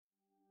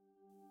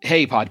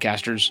Hey,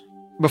 podcasters.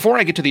 Before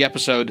I get to the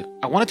episode,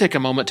 I want to take a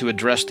moment to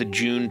address the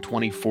June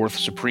 24th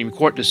Supreme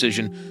Court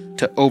decision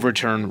to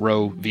overturn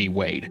Roe v.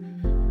 Wade.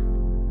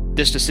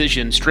 This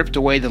decision stripped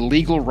away the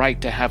legal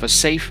right to have a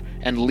safe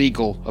and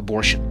legal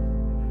abortion.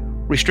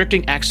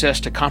 Restricting access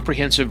to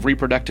comprehensive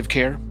reproductive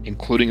care,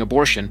 including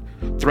abortion,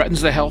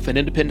 threatens the health and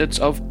independence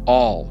of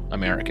all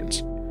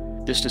Americans.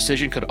 This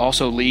decision could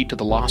also lead to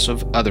the loss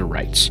of other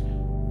rights.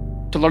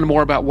 To learn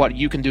more about what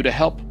you can do to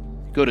help,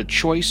 go to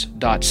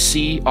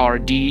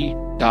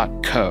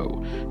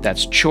choice.crd.co.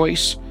 That's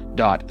choice.crd.co.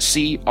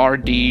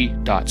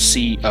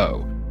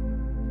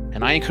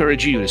 And I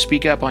encourage you to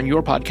speak up on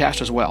your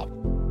podcast as well.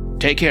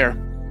 Take care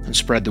and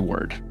spread the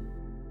word.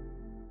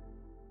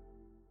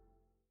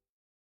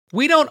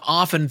 We don't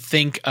often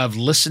think of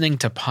listening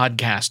to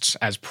podcasts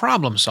as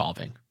problem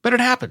solving, but it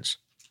happens.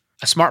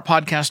 A smart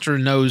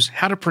podcaster knows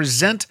how to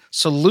present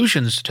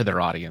solutions to their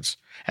audience,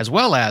 as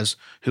well as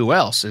who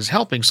else is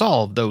helping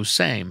solve those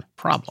same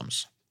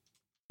problems.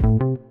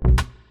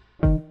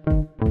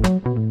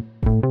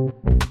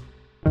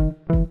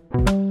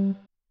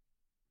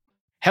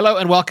 Hello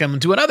and welcome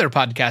to another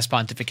Podcast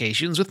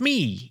Pontifications with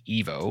me,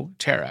 Evo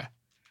Terra.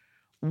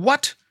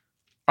 What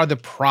are the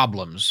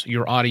problems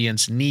your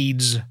audience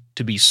needs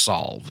to be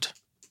solved?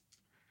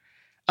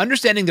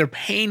 Understanding their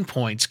pain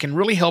points can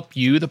really help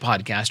you, the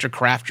podcaster,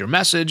 craft your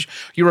message,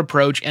 your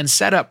approach, and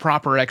set up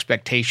proper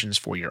expectations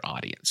for your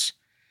audience.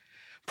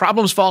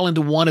 Problems fall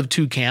into one of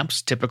two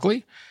camps,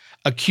 typically: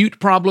 acute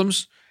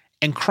problems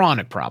and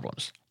chronic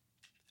problems.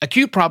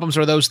 Acute problems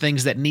are those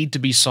things that need to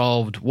be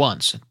solved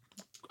once,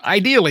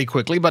 ideally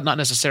quickly, but not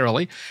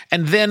necessarily,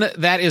 and then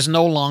that is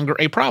no longer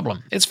a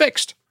problem. It's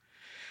fixed.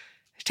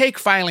 Take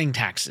filing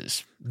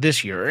taxes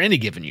this year, or any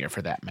given year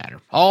for that matter.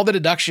 All the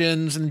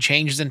deductions and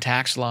changes in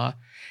tax law.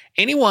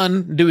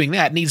 Anyone doing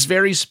that needs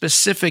very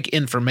specific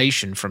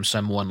information from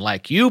someone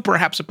like you,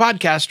 perhaps a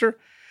podcaster,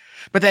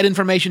 but that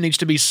information needs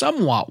to be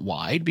somewhat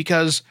wide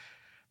because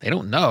they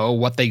don't know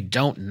what they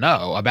don't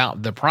know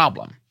about the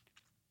problem.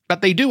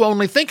 But they do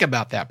only think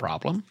about that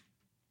problem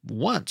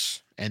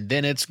once, and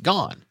then it's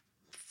gone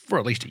for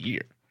at least a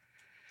year.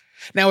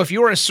 Now, if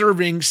you're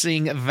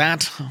servicing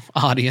that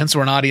audience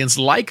or an audience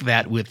like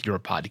that with your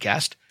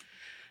podcast,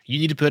 you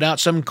need to put out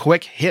some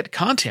quick hit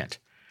content.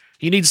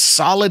 You need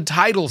solid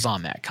titles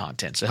on that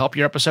content to help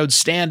your episodes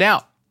stand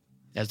out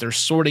as they're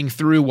sorting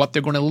through what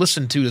they're going to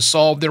listen to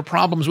solve their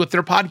problems with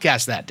their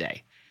podcast that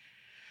day.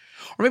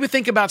 Or maybe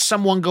think about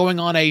someone going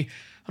on a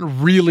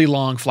really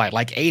long flight,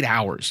 like 8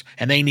 hours,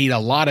 and they need a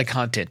lot of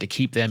content to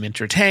keep them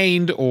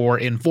entertained or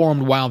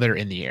informed while they're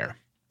in the air.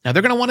 Now,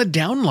 they're going to want to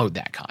download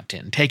that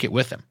content and take it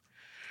with them.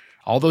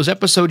 All those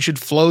episodes should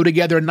flow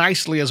together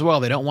nicely as well.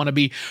 They don't want to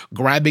be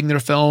grabbing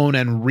their phone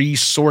and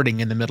resorting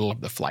in the middle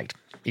of the flight,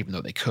 even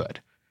though they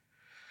could.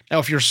 Now,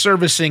 if you're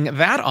servicing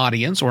that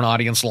audience or an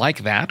audience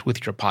like that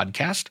with your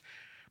podcast,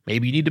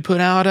 maybe you need to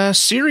put out a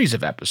series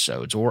of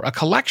episodes or a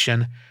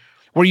collection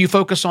where you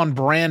focus on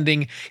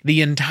branding the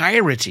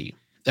entirety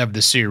of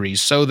the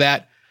series so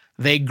that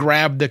they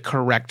grab the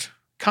correct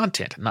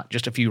content, not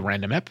just a few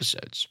random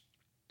episodes.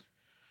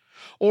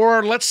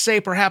 Or let's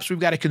say perhaps we've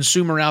got a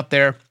consumer out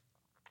there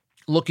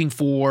looking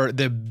for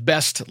the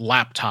best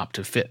laptop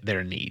to fit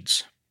their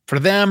needs. For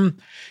them,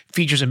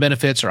 features and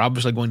benefits are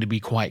obviously going to be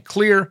quite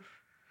clear.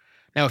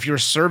 Now, if you're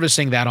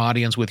servicing that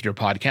audience with your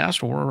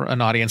podcast or an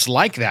audience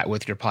like that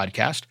with your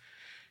podcast,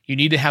 you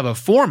need to have a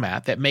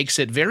format that makes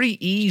it very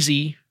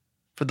easy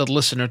for the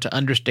listener to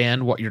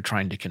understand what you're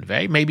trying to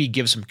convey. Maybe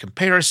give some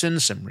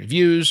comparisons, some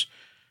reviews,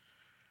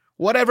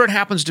 whatever it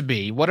happens to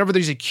be, whatever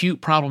these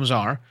acute problems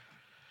are.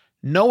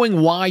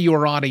 Knowing why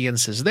your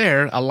audience is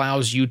there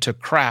allows you to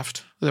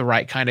craft the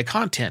right kind of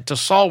content to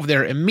solve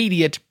their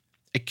immediate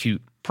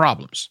acute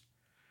problems.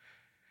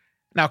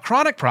 Now,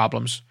 chronic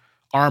problems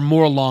are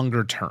more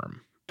longer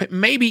term,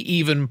 maybe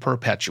even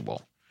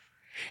perpetual.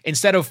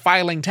 Instead of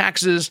filing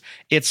taxes,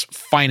 it's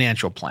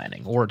financial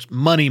planning or it's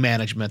money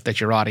management that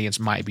your audience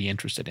might be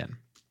interested in.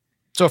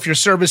 So if you're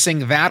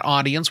servicing that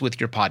audience with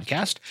your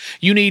podcast,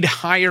 you need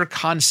higher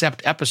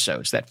concept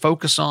episodes that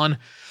focus on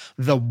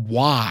the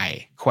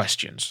why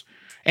questions,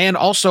 and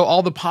also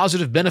all the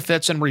positive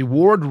benefits and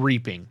reward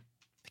reaping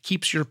that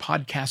keeps your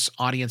podcast's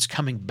audience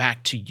coming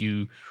back to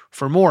you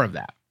for more of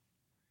that.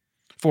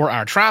 For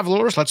our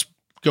travelers, let's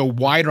go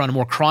wider on a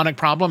more chronic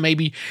problem.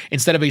 Maybe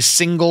instead of a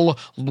single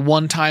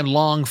one-time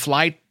long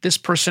flight, this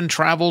person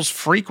travels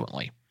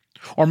frequently.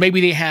 Or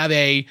maybe they have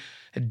a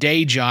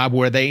day job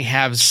where they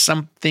have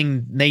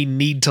something they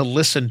need to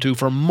listen to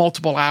for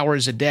multiple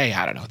hours a day.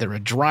 I don't know, they're a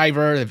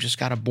driver, they've just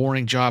got a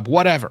boring job,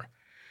 whatever.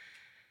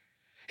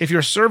 If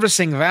you're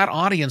servicing that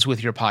audience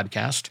with your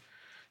podcast,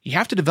 you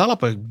have to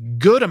develop a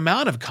good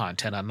amount of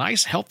content, a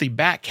nice, healthy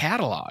back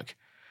catalog,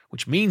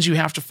 which means you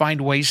have to find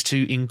ways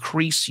to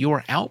increase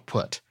your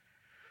output.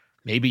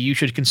 Maybe you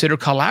should consider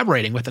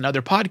collaborating with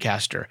another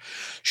podcaster,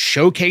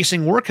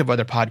 showcasing work of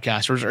other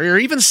podcasters, or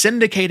even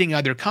syndicating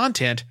other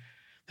content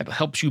that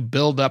helps you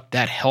build up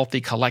that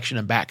healthy collection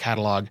and back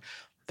catalog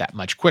that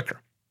much quicker.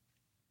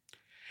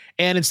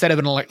 And instead of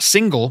a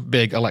single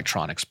big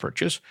electronics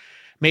purchase,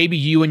 Maybe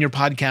you and your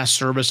podcast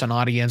service an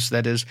audience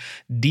that is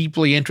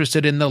deeply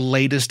interested in the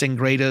latest and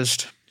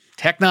greatest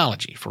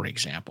technology, for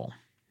example.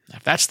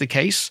 If that's the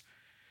case,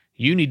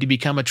 you need to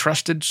become a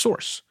trusted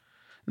source.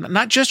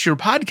 Not just your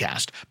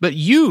podcast, but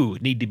you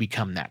need to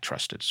become that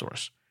trusted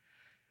source.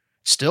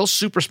 Still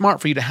super smart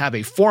for you to have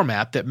a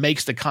format that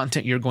makes the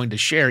content you're going to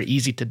share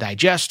easy to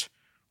digest,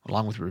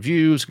 along with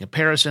reviews and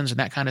comparisons and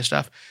that kind of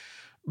stuff.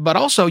 But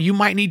also, you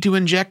might need to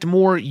inject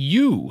more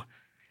you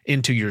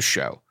into your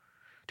show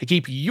to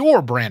keep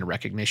your brand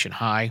recognition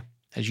high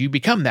as you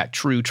become that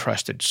true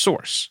trusted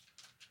source.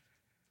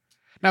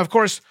 Now, of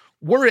course,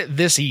 were it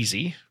this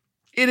easy,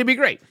 it'd be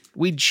great.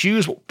 We'd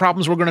choose what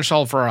problems we're going to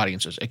solve for our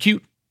audiences,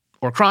 acute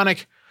or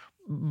chronic,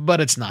 but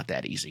it's not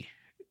that easy.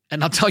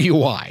 And I'll tell you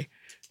why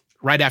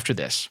right after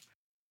this.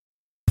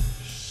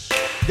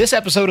 This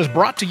episode is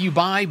brought to you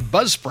by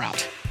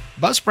Buzzsprout.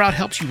 Buzzsprout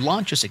helps you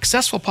launch a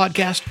successful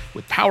podcast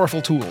with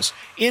powerful tools,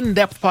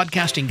 in-depth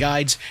podcasting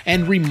guides,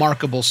 and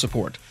remarkable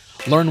support.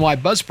 Learn why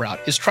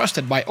Buzzsprout is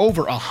trusted by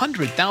over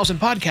 100,000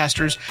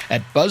 podcasters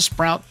at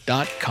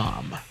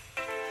buzzsprout.com.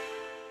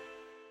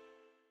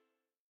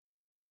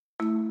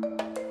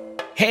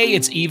 Hey,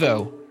 it's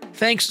Evo.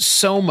 Thanks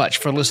so much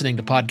for listening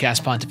to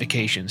Podcast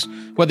Pontifications,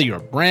 whether you're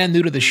brand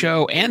new to the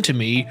show and to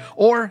me,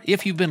 or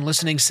if you've been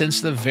listening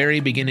since the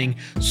very beginning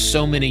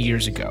so many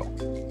years ago.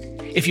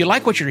 If you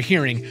like what you're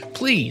hearing,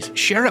 please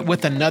share it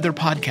with another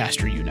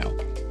podcaster you know.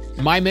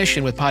 My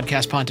mission with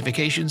Podcast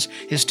Pontifications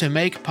is to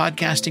make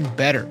podcasting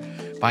better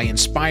by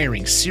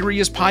inspiring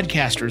serious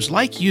podcasters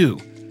like you.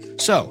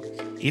 So,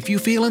 if you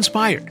feel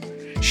inspired,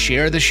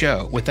 share the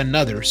show with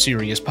another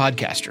serious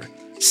podcaster.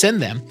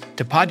 Send them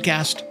to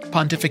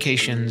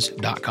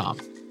podcastpontifications.com.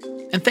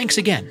 And thanks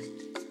again.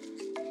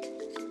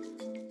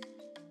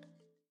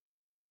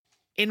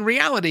 In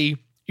reality,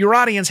 your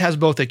audience has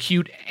both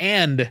acute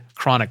and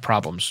chronic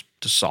problems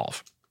to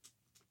solve.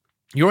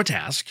 Your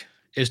task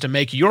is to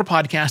make your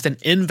podcast an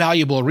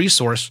invaluable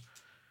resource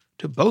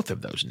to both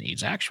of those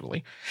needs,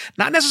 actually.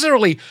 Not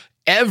necessarily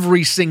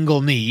every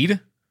single need,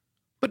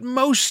 but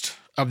most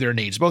of their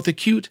needs, both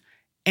acute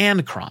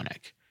and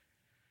chronic.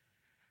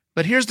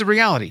 But here's the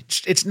reality.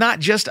 It's not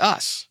just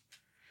us.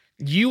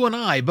 You and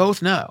I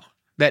both know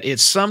that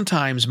it's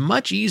sometimes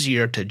much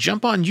easier to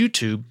jump on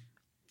YouTube,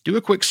 do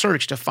a quick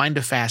search to find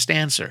a fast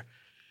answer.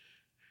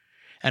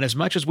 And as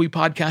much as we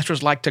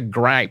podcasters like to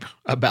gripe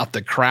about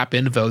the crap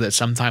info that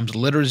sometimes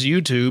litters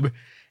YouTube,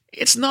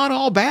 it's not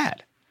all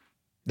bad.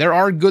 There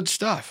are good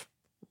stuff.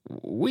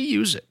 We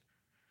use it.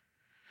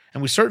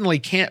 And we certainly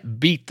can't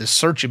beat the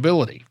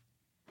searchability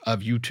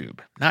of YouTube.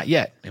 Not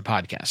yet in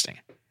podcasting.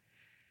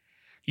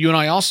 You and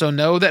I also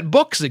know that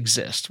books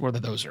exist, whether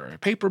those are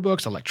paper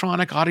books,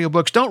 electronic,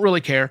 audiobooks, don't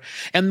really care.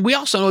 And we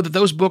also know that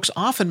those books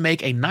often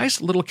make a nice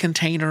little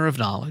container of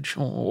knowledge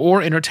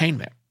or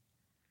entertainment.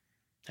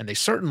 And they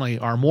certainly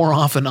are more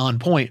often on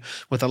point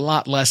with a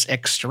lot less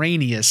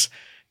extraneous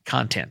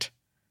content.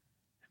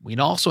 We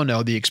also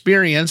know the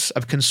experience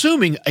of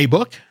consuming a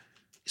book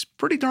is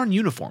pretty darn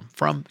uniform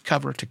from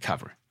cover to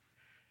cover.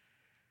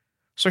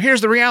 So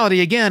here's the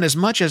reality again, as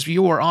much as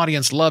your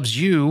audience loves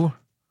you,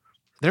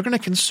 they're going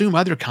to consume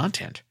other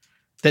content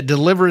that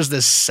delivers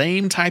the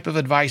same type of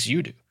advice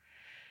you do.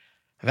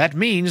 That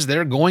means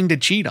they're going to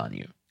cheat on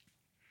you.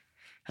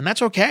 And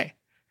that's okay.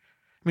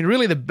 I mean,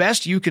 really, the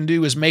best you can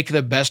do is make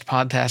the best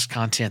podcast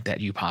content that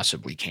you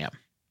possibly can.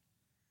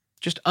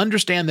 Just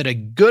understand that a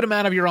good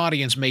amount of your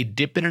audience may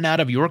dip in and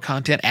out of your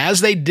content as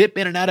they dip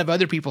in and out of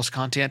other people's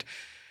content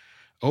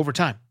over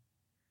time.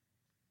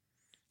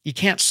 You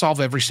can't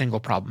solve every single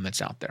problem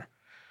that's out there,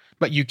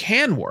 but you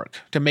can work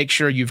to make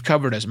sure you've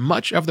covered as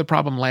much of the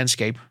problem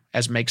landscape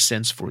as makes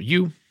sense for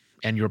you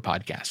and your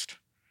podcast.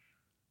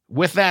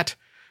 With that,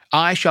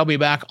 I shall be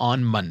back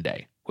on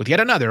Monday with yet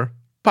another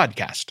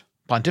Podcast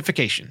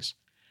Pontifications.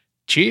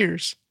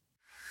 Cheers.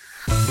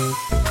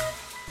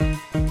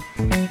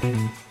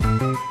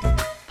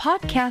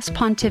 Podcast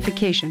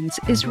Pontifications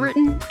is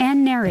written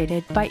and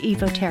narrated by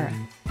Evo Terra.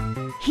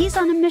 He's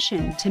on a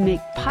mission to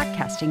make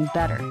podcasting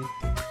better.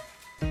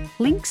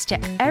 Links to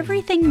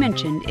everything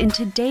mentioned in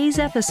today's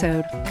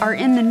episode are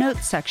in the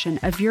notes section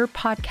of your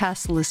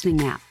podcast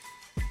listening app.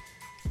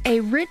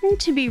 A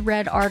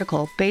written-to-be-read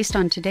article based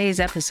on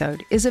today's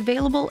episode is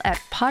available at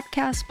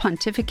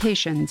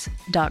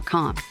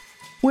podcastpontifications.com,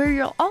 where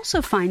you'll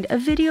also find a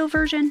video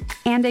version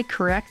and a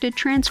corrected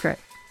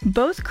transcript,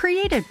 both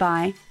created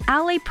by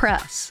Alley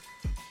Press.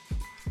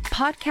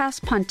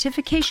 Podcast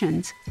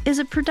Pontifications is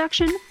a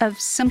production of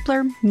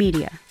Simpler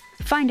Media.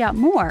 Find out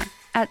more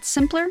at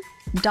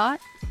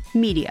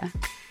simpler.media.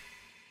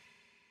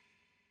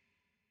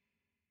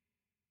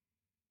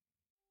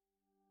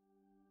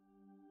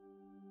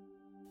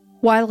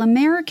 While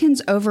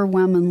Americans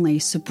overwhelmingly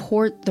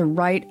support the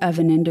right of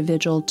an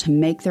individual to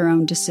make their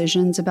own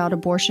decisions about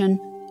abortion,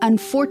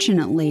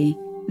 unfortunately,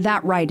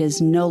 that right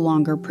is no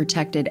longer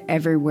protected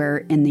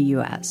everywhere in the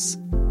U.S.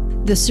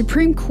 The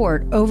Supreme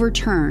Court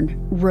overturned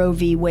Roe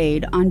v.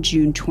 Wade on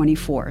June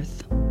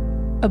 24th.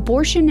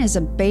 Abortion is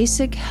a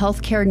basic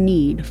healthcare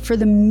need for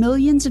the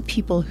millions of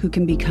people who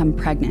can become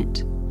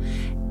pregnant.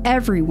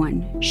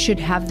 Everyone should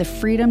have the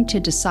freedom to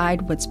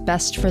decide what's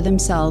best for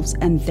themselves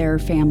and their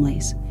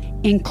families,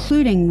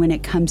 including when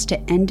it comes to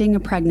ending a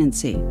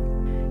pregnancy.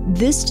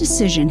 This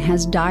decision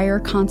has dire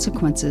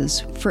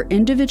consequences for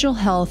individual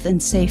health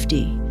and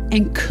safety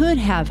and could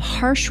have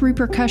harsh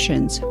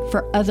repercussions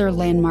for other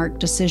landmark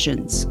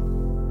decisions.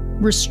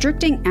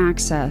 Restricting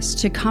access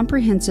to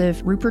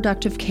comprehensive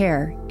reproductive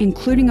care,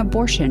 including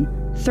abortion,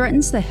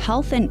 threatens the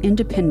health and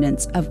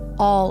independence of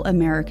all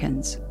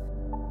Americans.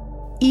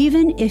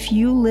 Even if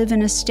you live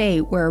in a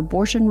state where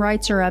abortion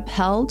rights are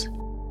upheld,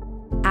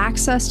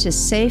 access to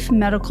safe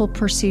medical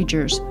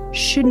procedures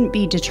shouldn't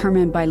be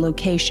determined by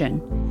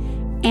location,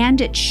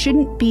 and it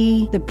shouldn't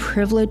be the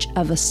privilege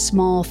of a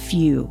small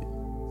few.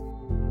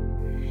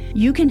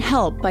 You can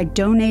help by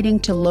donating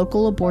to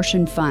local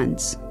abortion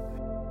funds.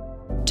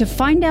 To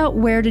find out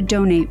where to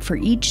donate for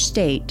each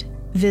state,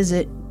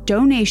 visit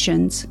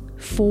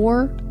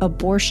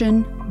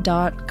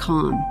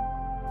donationsforabortion.com.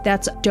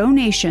 That's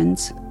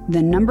donations,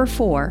 the number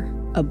 4,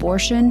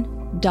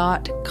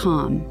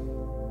 abortion.com.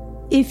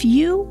 If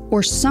you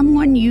or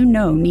someone you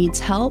know needs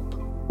help,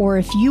 or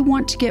if you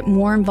want to get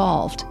more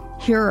involved,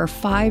 here are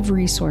 5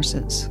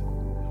 resources.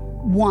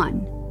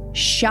 1.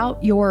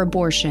 Shout Your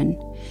Abortion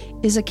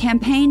is a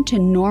campaign to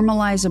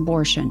normalize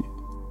abortion.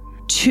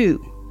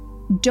 2.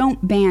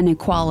 Don't Ban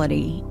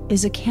Equality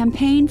is a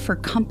campaign for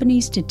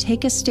companies to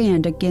take a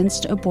stand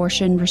against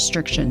abortion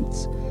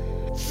restrictions.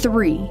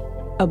 3.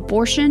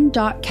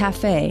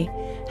 Abortion.cafe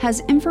has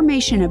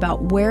information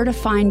about where to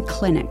find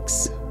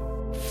clinics.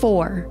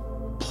 4.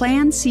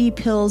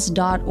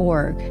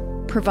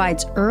 PlanCpills.org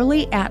provides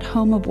early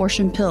at-home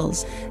abortion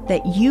pills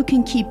that you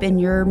can keep in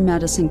your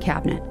medicine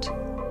cabinet.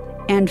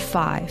 And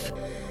 5.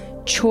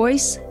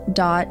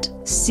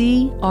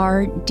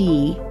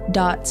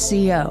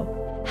 Choice.crd.co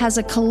has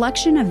a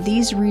collection of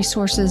these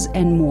resources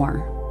and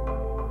more.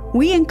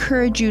 We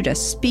encourage you to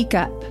speak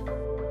up,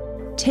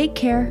 take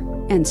care,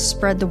 and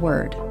spread the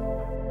word.